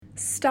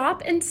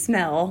Stop and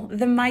smell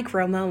the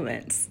micro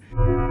moments.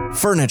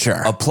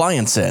 Furniture,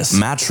 appliances,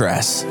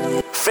 mattress.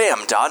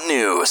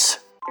 Fam.news.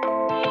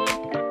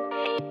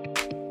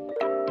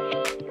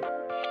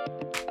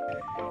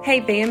 Hey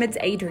fam, it's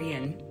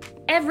Adrienne.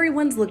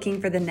 Everyone's looking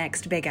for the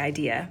next big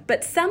idea,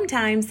 but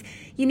sometimes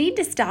you need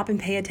to stop and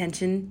pay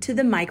attention to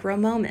the micro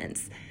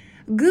moments.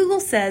 Google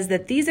says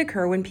that these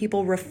occur when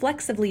people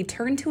reflexively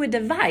turn to a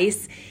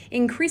device,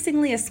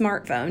 increasingly a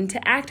smartphone,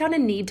 to act on a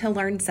need to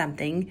learn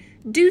something,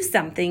 do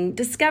something,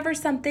 discover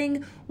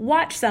something,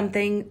 watch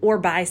something, or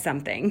buy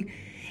something.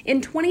 In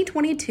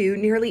 2022,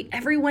 nearly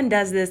everyone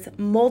does this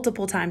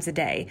multiple times a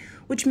day,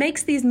 which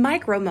makes these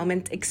micro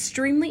moments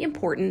extremely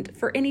important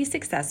for any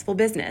successful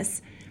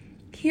business.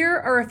 Here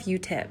are a few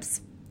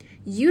tips.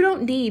 You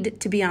don't need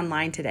to be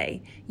online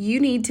today. You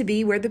need to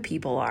be where the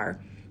people are.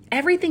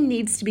 Everything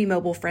needs to be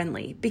mobile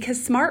friendly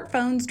because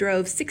smartphones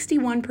drove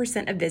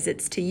 61% of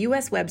visits to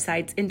U.S.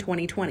 websites in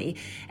 2020,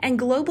 and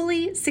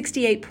globally,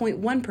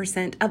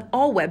 68.1% of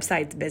all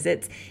websites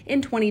visits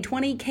in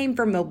 2020 came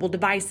from mobile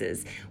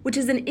devices, which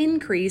is an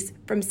increase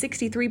from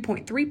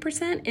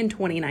 63.3% in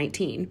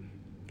 2019.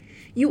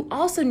 You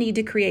also need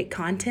to create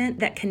content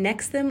that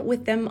connects them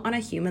with them on a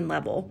human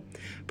level.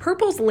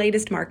 Purple's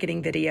latest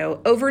marketing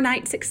video,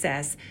 Overnight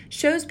Success,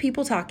 shows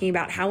people talking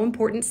about how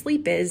important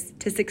sleep is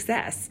to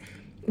success.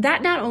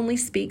 That not only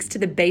speaks to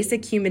the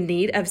basic human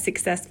need of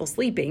successful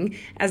sleeping,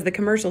 as the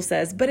commercial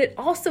says, but it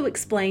also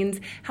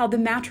explains how the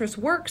mattress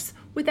works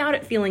without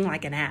it feeling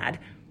like an ad.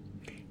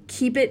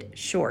 Keep it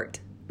short.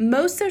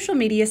 Most social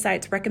media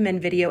sites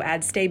recommend video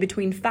ads stay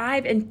between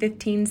 5 and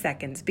 15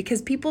 seconds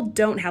because people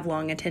don't have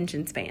long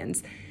attention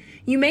spans.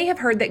 You may have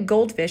heard that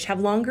goldfish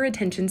have longer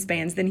attention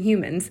spans than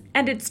humans,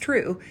 and it's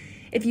true.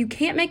 If you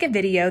can't make a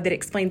video that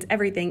explains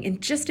everything in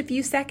just a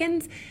few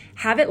seconds,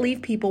 have it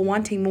leave people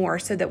wanting more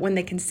so that when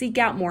they can seek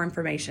out more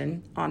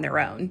information on their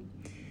own.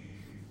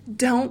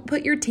 Don't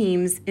put your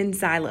teams in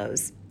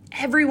silos.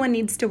 Everyone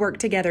needs to work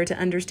together to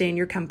understand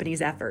your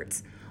company's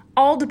efforts.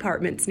 All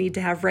departments need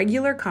to have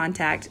regular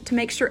contact to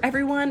make sure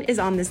everyone is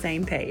on the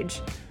same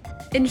page.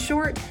 In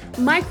short,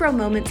 micro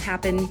moments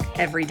happen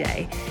every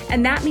day,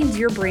 and that means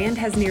your brand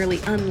has nearly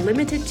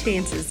unlimited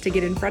chances to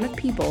get in front of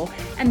people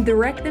and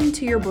direct them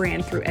to your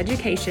brand through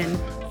education,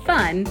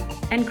 fun,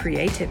 and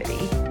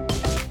creativity.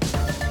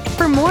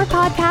 For more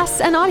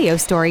podcasts and audio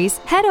stories,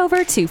 head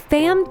over to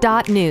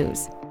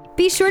fam.news.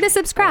 Be sure to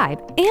subscribe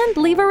and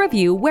leave a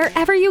review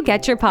wherever you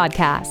get your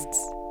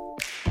podcasts.